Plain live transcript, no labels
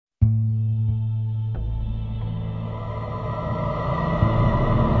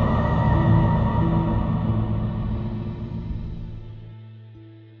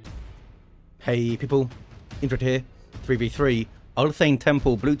Hey people, Intro here, 3v3, Ulthane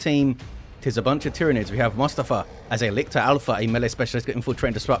Temple, blue team, tis a bunch of Tyranids. We have Mostafa as a Lictor Alpha, a melee specialist, can infiltrate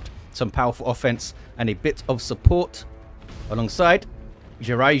and disrupt, some powerful offense, and a bit of support. Alongside,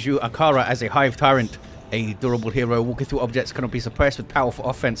 Xiraiju Akara as a Hive Tyrant, a durable hero, walking through objects, cannot be suppressed with powerful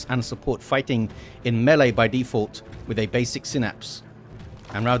offense and support, fighting in melee by default with a basic synapse.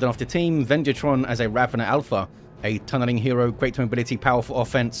 And rounding off the team, Venjitron as a Ravener Alpha, a tunneling hero, great mobility, powerful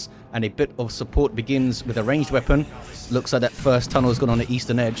offense, and a bit of support, begins with a ranged weapon. Looks like that first tunnel has gone on the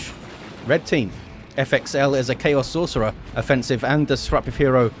eastern edge. Red team, FXL as a Chaos Sorcerer, offensive and disruptive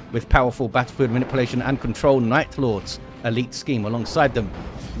hero with powerful battlefield manipulation and control, Night Lords, elite scheme alongside them.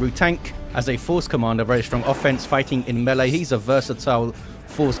 Rutank as a Force Commander, very strong offense, fighting in melee. He's a versatile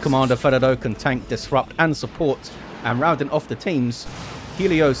Force Commander, Fedado, can tank, disrupt, and support. And rounding off the teams,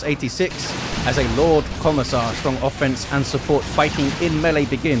 Helios 86 as a Lord Commissar, strong offense and support, fighting in melee,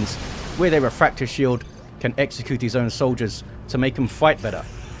 begins with a refractor shield, can execute his own soldiers to make them fight better.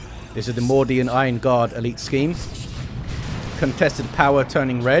 This is the Mordian Iron Guard elite scheme. Contested power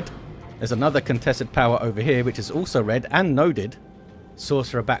turning red. There's another contested power over here which is also red and noded.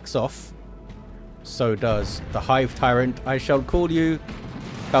 Sorcerer backs off. So does the Hive Tyrant. I shall call you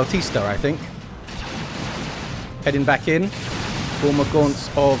Bautista, I think. Heading back in.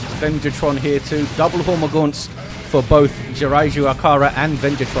 Hormagaunts of Venjitron here too. Double Hormagaunts for both Xiraiju, Akara and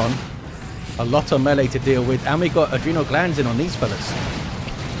Venjitron. A lot of melee to deal with. And we got adrenal glands in on these fellas.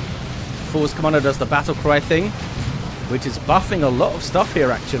 Force Commander does the battle cry thing, which is buffing a lot of stuff here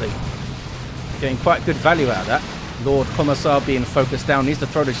actually. Getting quite good value out of that. Lord Commissar being focused down, needs to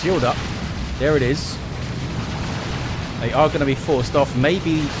throw the shield up. There it is. They are going to be forced off.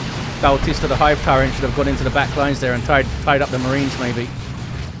 Maybe Bautista, the Hive Tyrant, should have gone into the back lines there and tied up the Marines maybe.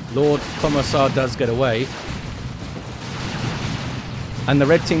 Lord Commissar does get away. And the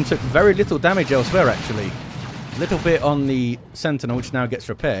red team took very little damage elsewhere actually. A little bit on the Sentinel, which now gets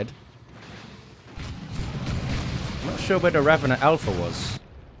repaired. I'm not sure where the Ravener Alpha was.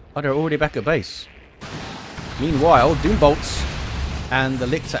 Oh, they're already back at base. Meanwhile, Doombolts and the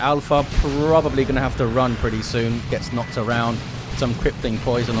Lictor Alpha probably going to have to run pretty soon. Gets knocked around. Some crippling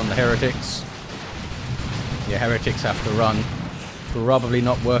poison on the Heretics. Yeah, Heretics have to run. Probably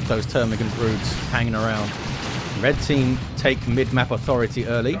not worth those Termagant Broods hanging around. Red team take mid-map authority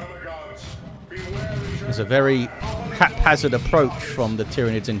early. It's a very haphazard approach from the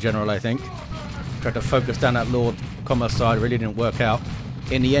Tyranids in general, I think. Tried to focus down that Lord Commissar, really didn't work out.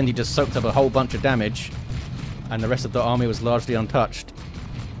 In the end, he just soaked up a whole bunch of damage, and the rest of the army was largely untouched.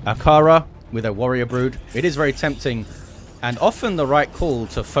 Akara with a Warrior Brood. It is very tempting, and often the right call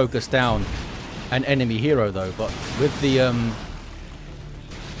to focus down an enemy hero, though. But with the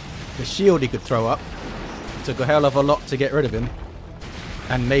shield he could throw up, it took a hell of a lot to get rid of him.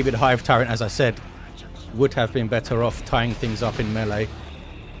 And maybe the Hive Tyrant, as I said, would have been better off tying things up in melee.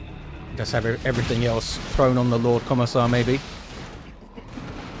 Just have everything else thrown on the Lord Commissar, maybe.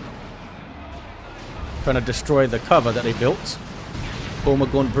 Trying to destroy the cover that they built.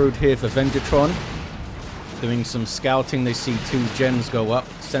 Hormagaunt Brood here for Venjitron. Doing some scouting. They see two gens go up.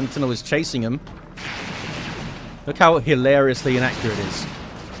 Sentinel is chasing him. Look how hilariously inaccurate it is.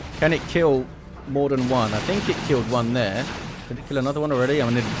 Can it kill more than one? I think it killed one there. Did it kill another one already? I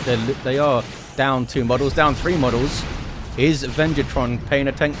mean, they are down 2 models, down 3 models. Is Venjitron paying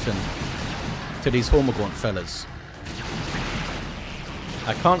attention to these Hormagaunt fellas?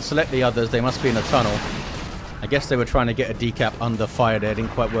 I can't select the others. They must be in a tunnel. I guess they were trying to get a decap under fire there.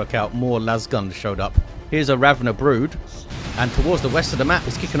 Didn't quite work out. More lasguns showed up. Here's a Ravener Brood. And towards the west of the map,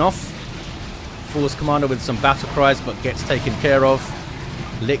 it's kicking off. Force Commander with some battle cries, but gets taken care of.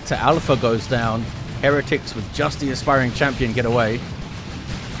 Lictor Alpha goes down. Heretics with just the Aspiring Champion get away.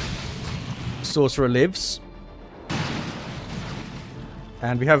 Sorcerer lives.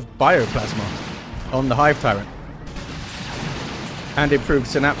 And we have Bioplasma on the Hive Tyrant. And improved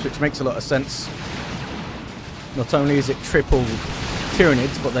Synapse, which makes a lot of sense. Not only is it triple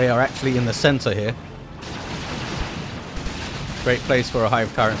Tyranids, but they are actually in the center here. Great place for a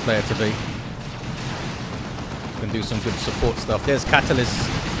Hive Tyrant player to be. Can do some good support stuff. There's Catalyst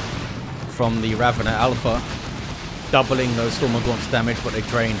from the Ravener Alpha, doubling those Hormagaunts damage, but they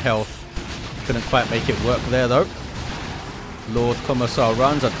drain health. Couldn't quite make it work there though. Lord Commissar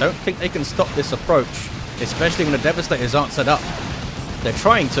runs. I don't think they can stop this approach, especially when the Devastators aren't set up. They're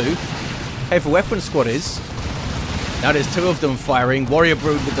trying to. Heavy Weapon Squad is. Now there's 2 of them firing. Warrior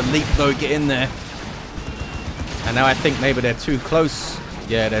Brood with the leap though, get in there. And now I think maybe they're too close.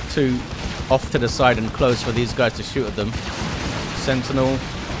 Yeah, they're too off to the side and close for these guys to shoot at them. Sentinel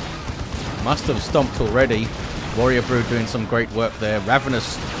must have stomped already. Warrior Brood doing some great work there.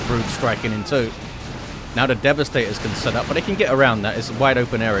 Ravenous Brood striking in too. Now the Devastators can set up, but they can get around that. It's a wide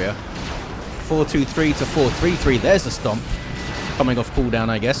open area. 4-2-3 to 4-3-3. There's the stomp. Coming off cooldown,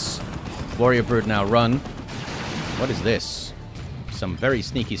 I guess. Warrior Brood now run. What is this? Some very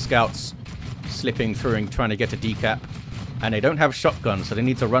sneaky scouts slipping through and trying to get a decap. And they don't have shotguns, so they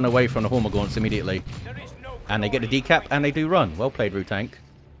need to run away from the Hormagaunts immediately. And they get a decap, and they do run. Well played, Rutank.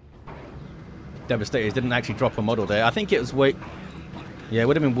 Devastators didn't actually drop a model there. I think it was yeah, it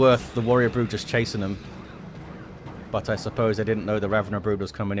would have been worth the Warrior Brood just chasing them. But I suppose they didn't know the Ravener Brood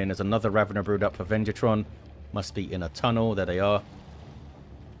was coming in. There's another Ravener Brood up for Venjitron. Must be in a tunnel. There they are.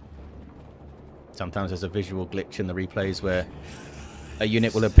 Sometimes there's a visual glitch in the replays where a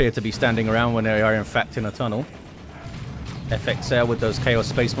unit will appear to be standing around when they are in fact in a tunnel. FXL with those Chaos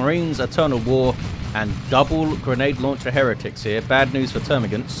Space Marines, Eternal War, and double Grenade Launcher Heretics here. Bad news for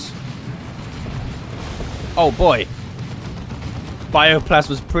Termagants. Oh boy! Bioplasm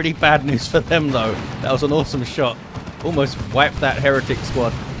was pretty bad news for them though. That was an awesome shot. Almost wiped that Heretic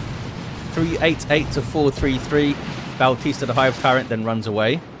squad. 3-8-8 to 4-3-3. Bautista the Hive Tyrant then runs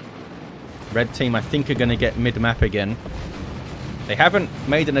away. Red team I think are going to get mid-map again. They haven't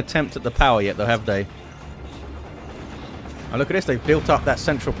made an attempt at the power yet though, have they? Oh, look at this. They've built up that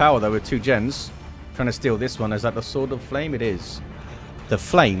central power though with 2 gens. Trying to steal this one. Is that the Sword of Flame? It is. The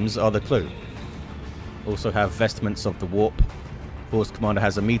flames are the clue. Also have Vestments of the Warp. Force Commander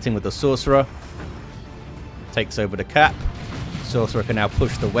has a meeting with the Sorcerer. Takes over the cap. Sorcerer can now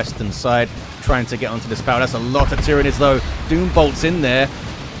push the western side, trying to get onto this power. That's a lot of Tyranids though. Doom bolts in there.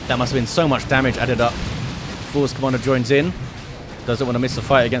 That must have been so much damage added up. Force Commander joins in. Doesn't want to miss a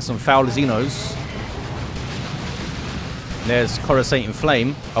fight against some foul Xenos. There's Coruscating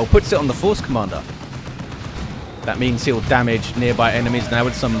Flame. Oh, puts it on the Force Commander. That means he'll damage nearby enemies now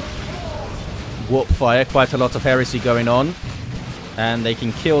with some Warp Fire. Quite a lot of heresy going on. And they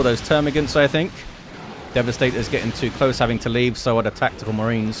can kill those Termagants, I think. Devastator's getting too close, having to leave, so are the Tactical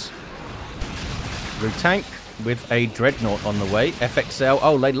Marines. Rutank with a Dreadnought on the way. FXL.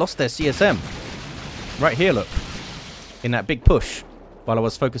 Oh, they lost their CSM. Right here, look. In that big push, while I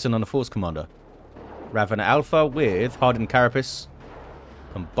was focusing on the Force Commander. Ravener Alpha with Hardened Carapace.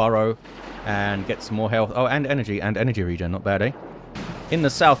 Can burrow and get some more health. Oh, and energy regen. Not bad, eh? In the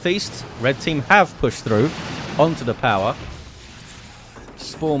southeast, red team have pushed through onto the power.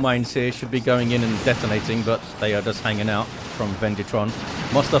 Spore mines here should be going in and detonating, but they are just hanging out from Venjitron.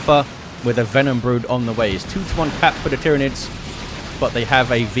 Mostafa with a Venom Brood on the way. It's 2-1 cap for the Tyranids, but they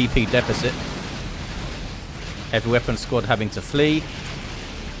have a VP deficit. Heavy Weapon Squad having to flee.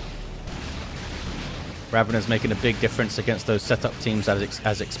 Ravener's making a big difference against those setup teams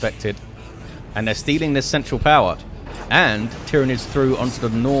as expected. And they're stealing this central power. And Tyranids through onto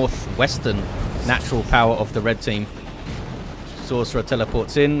the northwestern natural power of the red team. Sorcerer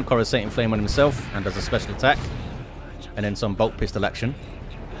teleports in, Coruscating Flame on himself, and does a special attack. And then some bolt pistol action.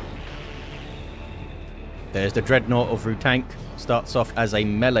 There's the Dreadnought of Rutank. Starts off as a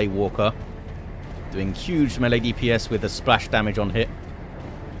melee walker. Doing huge melee DPS with a splash damage on hit.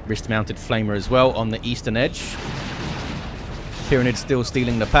 Wrist-mounted Flamer as well on the eastern edge. Tyranids still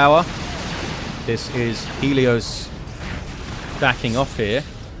stealing the power. This is Helios backing off here.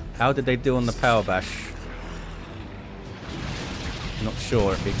 How did they do on the power bash? Not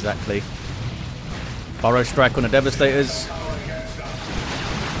sure exactly. Burrow strike on the Devastators.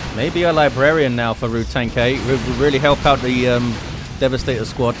 Maybe a Librarian now for Rutank, eh? Would really help out the Devastator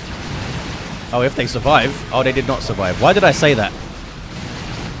squad. Oh, if they survive. Oh, they did not survive. Why did I say that?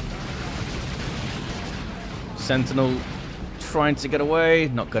 Sentinel trying to get away.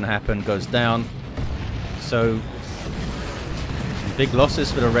 Not going to happen. Goes down. So, big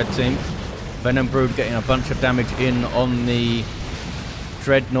losses for the red team. Venom Brood getting a bunch of damage in on the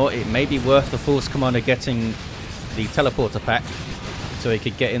Dreadnought. It may be worth the Force Commander getting the teleporter pack so he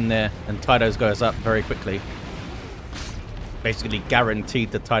could get in there and tie those guys up very quickly. Basically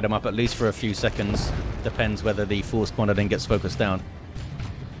guaranteed to tie them up at least for a few seconds. Depends whether the Force Commander then gets focused down.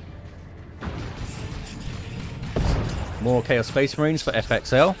 More Chaos Space Marines for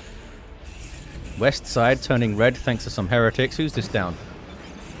FXL. West side turning red thanks to some heretics. Who's this down?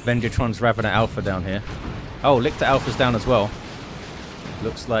 Venjitron's Ravener Alpha down here. Oh, Lictor Alpha's down as well.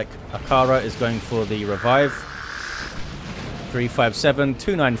 Looks like Akara is going for the revive. 357,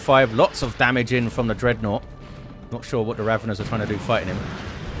 295. Lots of damage in from the Dreadnought. Not sure what the Raveners are trying to do fighting him.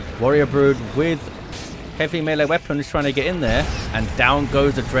 Warrior Brood with heavy melee weapons trying to get in there. And down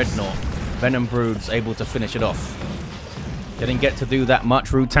goes the Dreadnought. Venom Brood's able to finish it off. Didn't get to do that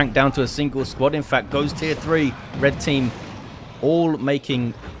much. Rutank down to a single squad. In fact, goes tier 3. Red team all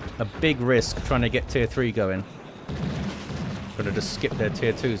making a big risk trying to get tier 3 going. Gonna just skip their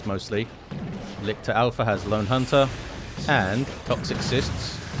tier 2s mostly. Lictor Alpha has Lone Hunter and Toxic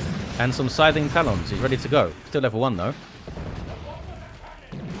Cysts and some Scything Talons. He's ready to go. Still level 1 though.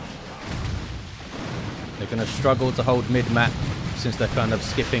 They're gonna struggle to hold mid-map since they're kind of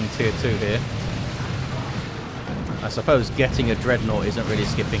skipping tier 2 here. I suppose getting a Dreadnought isn't really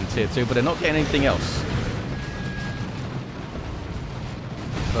skipping tier 2, but they're not getting anything else.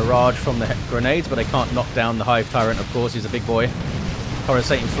 Barrage from the grenades, but they can't knock down the Hive Tyrant, of course. He's a big boy.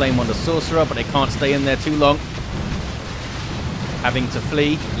 Coruscating Flame on the Sorcerer, but they can't stay in there too long. Having to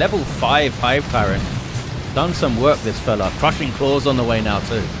flee. Level 5 Hive Tyrant. Done some work, this fella. Crushing Claws on the way now,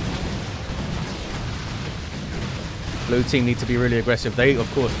 too. Blue team need to be really aggressive. They,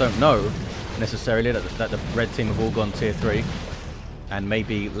 of course, don't know necessarily that the red team have all gone tier 3 and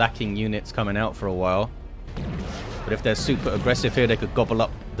maybe lacking units coming out for a while. But if they're super aggressive here, they could gobble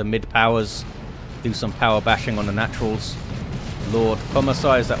up the mid powers, do some power bashing on the naturals. Lord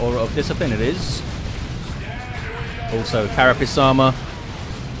Commissar, is that Aura of Discipline? It is. Also Carapace Armor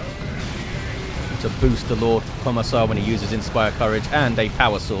to boost the Lord Commissar when he uses Inspire Courage, and a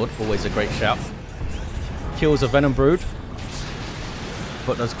Power Sword, always a great shout. Kills a Venom Brood,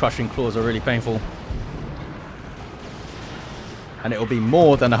 but those Crushing Claws are really painful. And it will be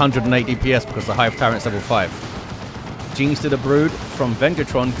more than 108 DPS because the Hive Tyrant's level 5. Gene Stealer Brood from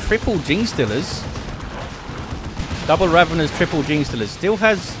Venjitron, triple Gene Stealers. Double Raveners, triple Gene Stealers. Still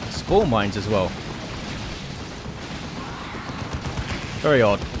has Spore Mines as well. Very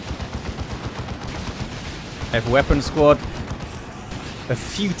odd. Have Weapon Squad. A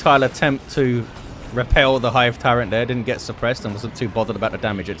futile attempt to repel the Hive Tyrant there. Didn't get suppressed and wasn't too bothered about the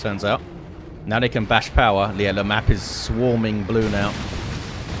damage, it turns out. Now they can bash power. Yeah, the map is swarming blue now.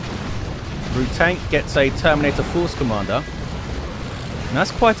 Rutank gets a Terminator Force Commander. And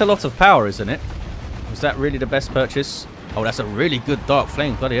that's quite a lot of power, isn't it? Was that really the best purchase? Oh, that's a really good Dark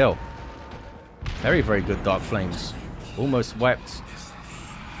Flame. Bloody hell. Very, very good Dark Flames. Almost wiped.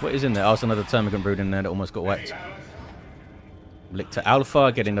 What is in there? Oh, it's another Termagant Brood in there that almost got wiped. Lictor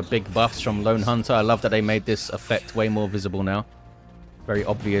Alpha getting the big buffs from Lone Hunter. I love that they made this effect way more visible now. Very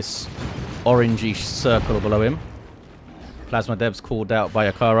obvious orangey circle below him. Plasma Devs called out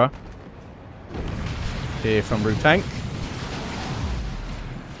by Akara. Here from Rutank.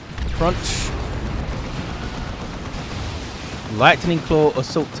 Crunch. Lightning Claw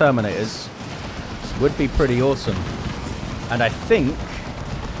Assault Terminators would be pretty awesome. And I think...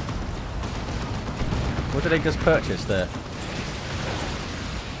 What did they just purchase there?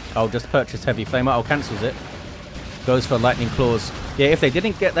 Oh, just purchased Heavy Flamer. Oh, cancels it. Goes for Lightning Claws. Yeah, if they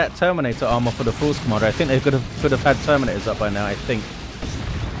didn't get that Terminator armor for the Force Commander, I think they could have had Terminators up by now, I think.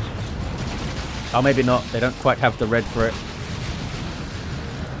 Oh, maybe not. They don't quite have the red for it.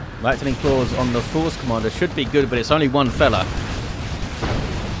 Lightning Claws on the Force Commander should be good, but it's only one fella.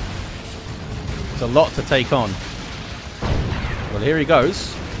 It's a lot to take on. Well, here he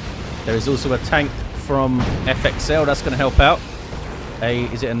goes. There is also a tank from FXL. That's going to help out.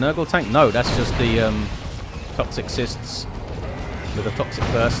 Is it a Nurgle tank? No, that's just the Toxic Cysts with a Toxic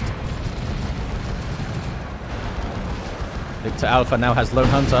Burst. Lictor Alpha now has Lone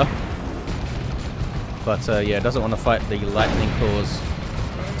Hunter. But yeah, doesn't want to fight the Lightning Claws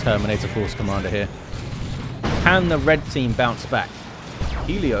Terminator Force Commander here. Can the red team bounce back?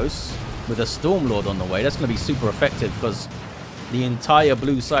 Helios with a Stormlord on the way. That's going to be super effective because the entire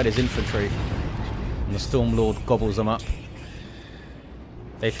blue side is infantry. And the Stormlord gobbles them up.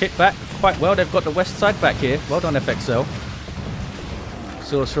 They've hit back quite well. They've got the west side back here. Well done, FXL.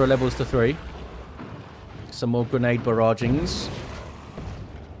 Sorcerer levels to 3. Some more grenade barragings.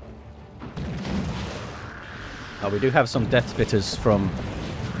 Oh, we do have some Death Spitters from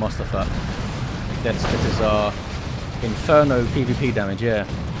Mostafa. Death Spitters are Inferno PvP damage, yeah.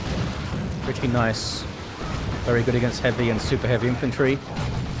 Pretty nice. Very good against heavy and super heavy infantry,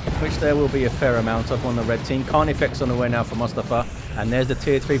 which there will be a fair amount of on the red team. Carnifex on the way now for Mostafa. And there's the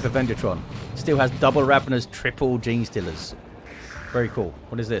tier 3 for Venjitron. Still has double Raveners, triple Gene Stealers. Very cool.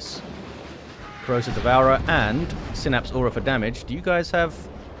 What is this? Corrosive Devourer and Synapse Aura for damage. Do you guys have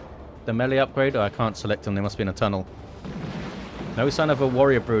the melee upgrade? Oh, I can't select them. They must be in a tunnel. No sign of a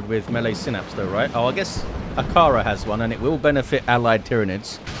Warrior Brood with melee Synapse though, right? Oh, I guess Akara has one, and it will benefit allied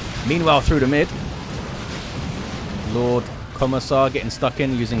Tyranids. Meanwhile, through the mid, Lord Commissar getting stuck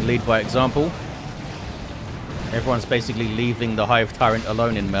in using lead by example. Everyone's basically leaving the Hive Tyrant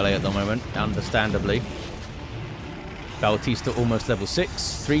alone in melee at the moment, understandably. Bautista almost level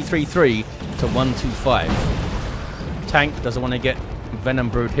 6. 333 to 125. Tank doesn't want to get Venom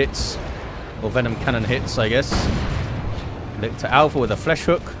Brood hits, or Venom Cannon hits, I guess. Lictor Alpha with a Flesh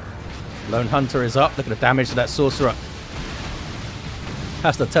Hook. Lone Hunter is up. Look at the damage to that Sorcerer.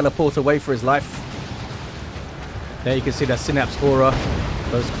 Has to teleport away for his life. There you can see that Synapse aura.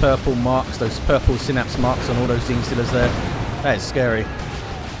 Those purple marks, those purple Synapse marks on all those Gene Stealers there. That is scary.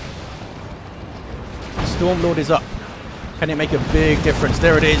 Stormlord is up. Can it make a big difference?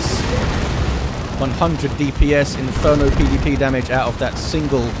 There it is. 100 DPS Inferno PvP damage out of that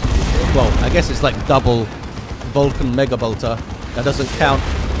single, well, I guess it's like double Vulcan Mega Bolter. That doesn't count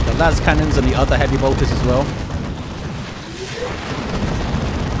the las cannons and the other heavy bolters as well.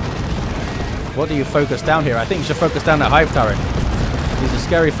 What do you focus down here? I think you should focus down that Hive Tyrant. He's a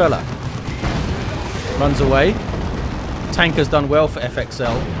scary fella. Runs away. Tank has done well for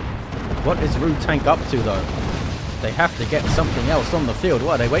FXL. What is Rutank up to though? They have to get something else on the field.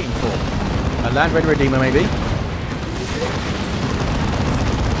 What are they waiting for? A Land Red Redeemer maybe?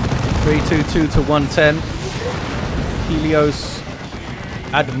 322 to 110. Helios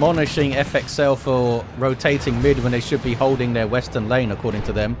admonishing FXL for rotating mid when they should be holding their western lane according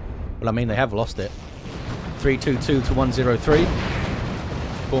to them. Well, I mean, they have lost it. 322 to 103.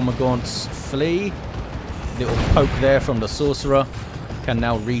 Gormagaunt's flee. Little poke there from the Sorcerer. Can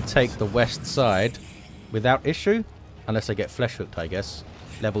now retake the west side without issue. Unless they get flesh hooked, I guess.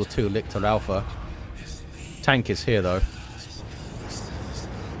 Level 2 Lictor Alpha. Tank is here, though.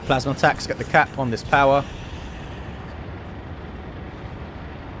 Plasma attacks get the cap on this power.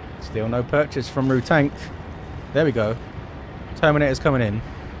 Still no purchase from Rutank. There we go. Terminator's coming in.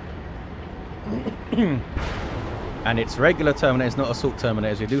 And it's regular Terminators, not Assault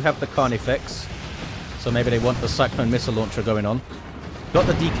Terminators. We do have the Carnifex. So maybe they want the Cyclone Missile Launcher going on. Got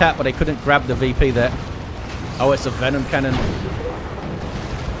the decap, but they couldn't grab the VP there. Oh, it's a Venom Cannon.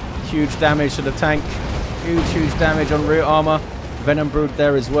 Huge damage to the tank. Huge damage on rear armor. Venom Brood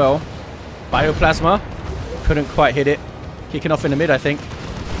there as well. Bioplasma. Couldn't quite hit it. Kicking off in the mid, I think.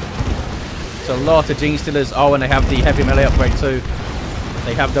 It's a lot of Gene Stealers. Oh, and they have the heavy melee upgrade too.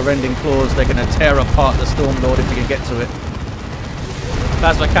 They have the Rending Claws. They're going to tear apart the Stormlord if we can get to it.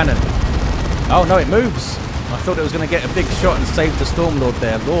 Plasma Cannon. Oh, no, it moves. I thought it was going to get a big shot and save the Stormlord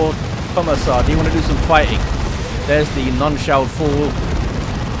there. Lord Commissar, do you want to do some fighting? There's the non-shalled fall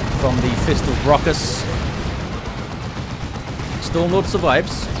from the Fist of Brockus. Stormlord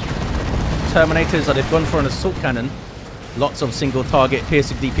survives. Terminators, they've gone for an Assault Cannon. Lots of single target,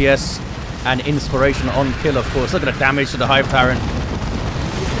 piercing DPS, and inspiration on kill, of course. Look at the damage to the Hive Tyrant.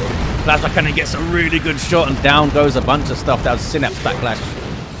 Plasma Cannon gets a really good shot, and down goes a bunch of stuff. That was Synapse Backlash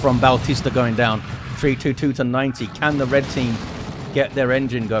from Bautista going down. 322 to 90. Can the red team get their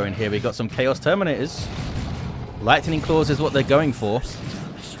engine going here? We got some Chaos Terminators. Lightning Claws is what they're going for.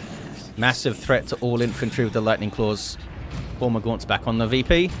 Massive threat to all infantry with the Lightning Claws. Gormagaunt's back on the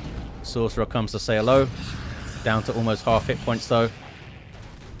VP. Sorcerer comes to say hello. Down to almost half hit points though.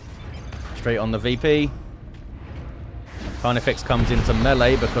 Straight on the VP. Carnifex comes into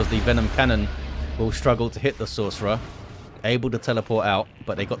melee because the Venom Cannon will struggle to hit the Sorcerer. Able to teleport out,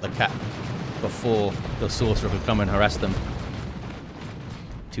 but they got the cap before the Sorcerer could come and harass them.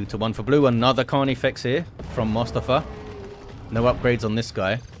 2 to 1 for blue. Another Carnifex here from Mostafa. No upgrades on this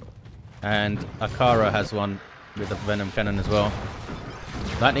guy. And Akara has one with the Venom Cannon as well.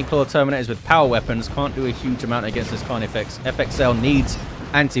 Lightning Claw Terminators with power weapons can't do a huge amount against this Carnifex. FXL needs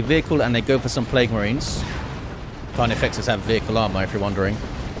anti-vehicle and they go for some Plague Marines. Carnifexes have vehicle armor if you're wondering.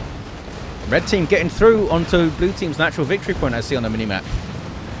 Red team getting through onto blue team's natural victory point I see on the minimap.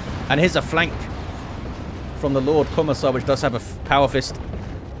 And here's a flank from the Lord Commissar, which does have a power fist.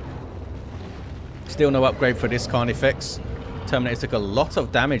 Still no upgrade for this Carnifex. Terminators took a lot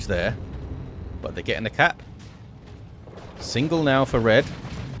of damage there, but they're getting the cap. Single now for red.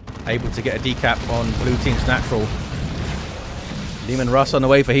 Able to get a decap on blue team's natural. Demon Russ on the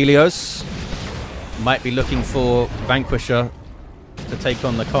way for Helios. Might be looking for Vanquisher to take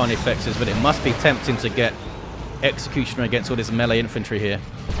on the Carnifexes, but it must be tempting to get Executioner against all this melee infantry here.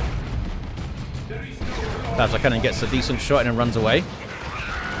 Plasma Cannon gets a decent shot and runs away.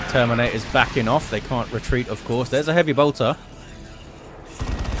 Terminator's backing off. They can't retreat, of course. There's a heavy bolter.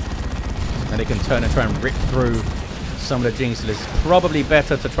 And they can turn and try and rip through some of the Gene Stealers. Probably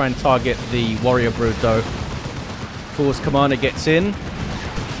better to try and target the Warrior Brood, though. Force Commander gets in.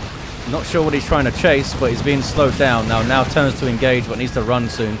 Not sure what he's trying to chase, but he's being slowed down. Now turns to engage, but needs to run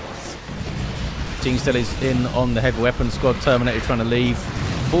soon. Gene Stealers in on the heavy weapon squad. Terminator trying to leave.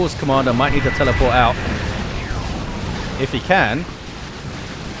 Force Commander might need to teleport out. If he can.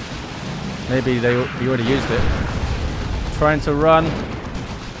 Maybe he already used it. Trying to run.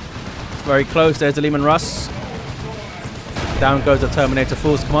 It's very close. There's the Lehman Russ. Down goes the Terminator.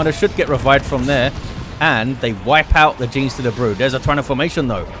 Force Commander should get revived from there. And they wipe out the Gene Stealer Brood. There's a Tyranid formation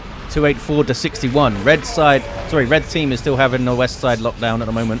though. 284 to 61. Red team is still having the west side locked down at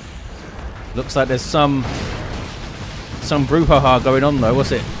the moment. Looks like there's some brouhaha going on though.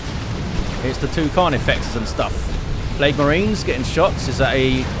 What's it? It's the two Carnifexes and stuff. Plague Marines getting shots. Is that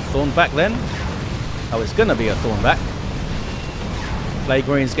a Thornback then? Oh, it's gonna be a Thornback. Plague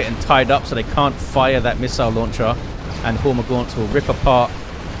Marines getting tied up so they can't fire that missile launcher, and Hormagaunts will rip apart.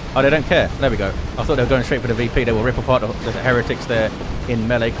 Oh, they don't care. There we go. I thought they were going straight for the VP. They will rip apart the heretics there in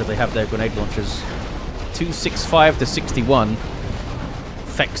melee because they have their grenade launchers. 265 to 61.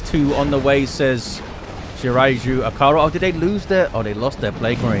 Fex 2 on the way, says Xiraiju. Akara. Oh, did they lose their... Oh, they lost their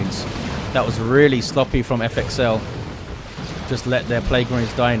Plague Marines. That was really sloppy from FXL. Just let their Plague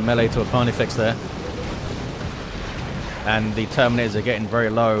Marines die in melee to a Carnifex there. And the Terminators are getting very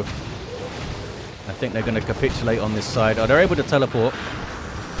low. I think they're going to capitulate on this side. Oh, they're able to teleport.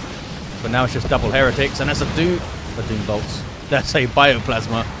 But now it's just double heretics, and that's a Doom bolts. That's a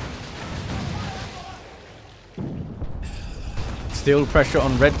bioplasma. Still pressure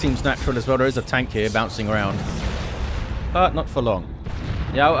on red team's natural as well. There is a tank here bouncing around, but not for long.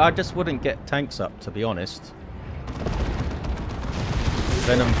 Yeah, I just wouldn't get tanks up, to be honest.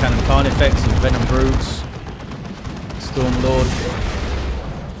 Venom Cannon Carnifex and Venom Broods. Stormlord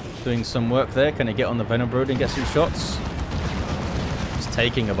doing some work there. Can he get on the Venom Brood and get some shots?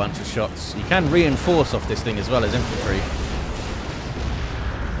 Taking a bunch of shots. You can reinforce off this thing as well as infantry.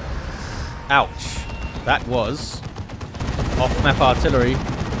 Ouch. That was off-map artillery.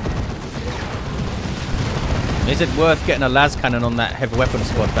 Is it worth getting a las cannon on that heavy weapon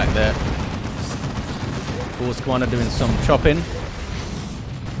squad back there? Force Commander doing some chopping.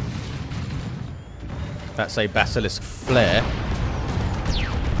 That's a Basilisk Flare.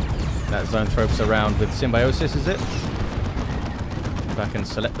 That Zoanthropes around with Symbiosis, is it? If I can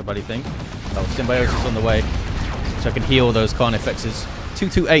select the bloody thing. Oh, Symbiosis on the way. So I can heal those Carnifexes.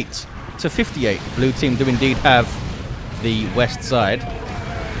 228 to 58. Blue team do indeed have the west side.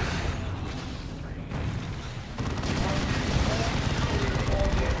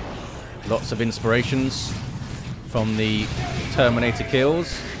 Lots of inspirations from the Terminator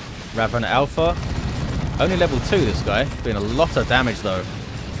kills. Raven Alpha. Only level 2, this guy. Doing a lot of damage though.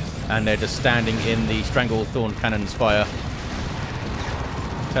 And they're just standing in the Stranglethorn Cannon's fire.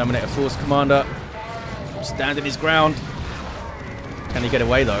 Terminator Force Commander standing his ground. Can he get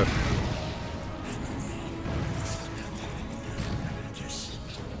away though?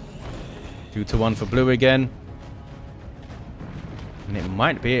 Two to 1 for blue again. And it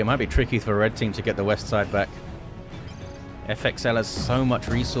might be tricky for a red team to get the west side back. FXL has so much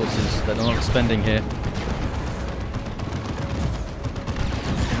resources that they're not spending here.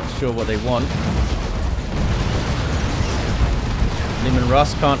 Not sure what they want. Leman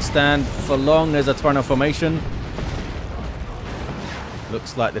Russ can't stand for long. There's a Tyranid formation.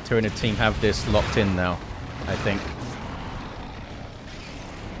 Looks like the Tyranid team have this locked in now, I think.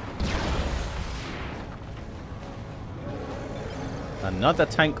 Another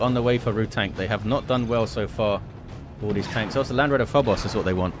tank on the way for Rutank. They have not done well so far. All these tanks. Also, Land Raider Phobos is what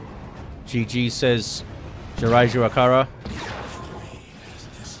they want. GG says Xiraiju Akara.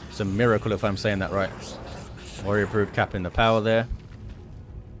 It's a miracle if I'm saying that right. Warrior Brood capping the power there.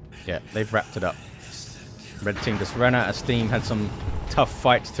 Yeah, they've wrapped it up. Red team just ran out of steam, had some tough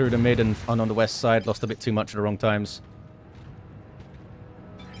fights through the mid and on the west side, lost a bit too much at the wrong times.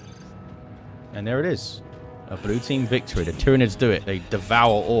 And there it is. A blue team victory. The Tyranids do it. They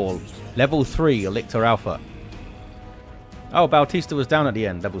devour all. Level 3, Lictor Alpha. Oh, Bautista was down at the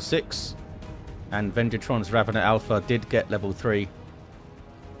end, level 6. And Venjitron's Ravener Alpha did get level 3.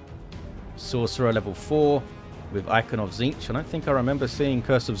 Sorcerer level 4. With Icon of Tzeentch. I don't think I remember seeing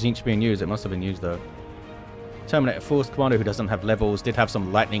Curse of Tzeentch being used. It must have been used though. Terminator Force Commander, who doesn't have levels, did have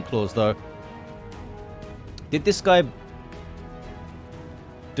some lightning claws though. Did this guy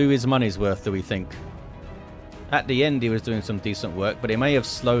do his money's worth, do we think? At the end he was doing some decent work, but he may have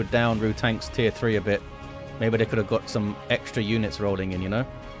slowed down Rutank's tier 3 a bit. Maybe they could have got some extra units rolling in, you know?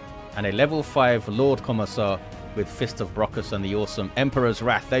 And a level 5 Lord Commissar with Fist of Brockus and the awesome Emperor's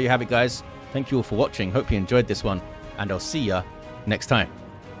Wrath. There you have it, guys. Thank you all for watching. Hope you enjoyed this one, and I'll see ya next time.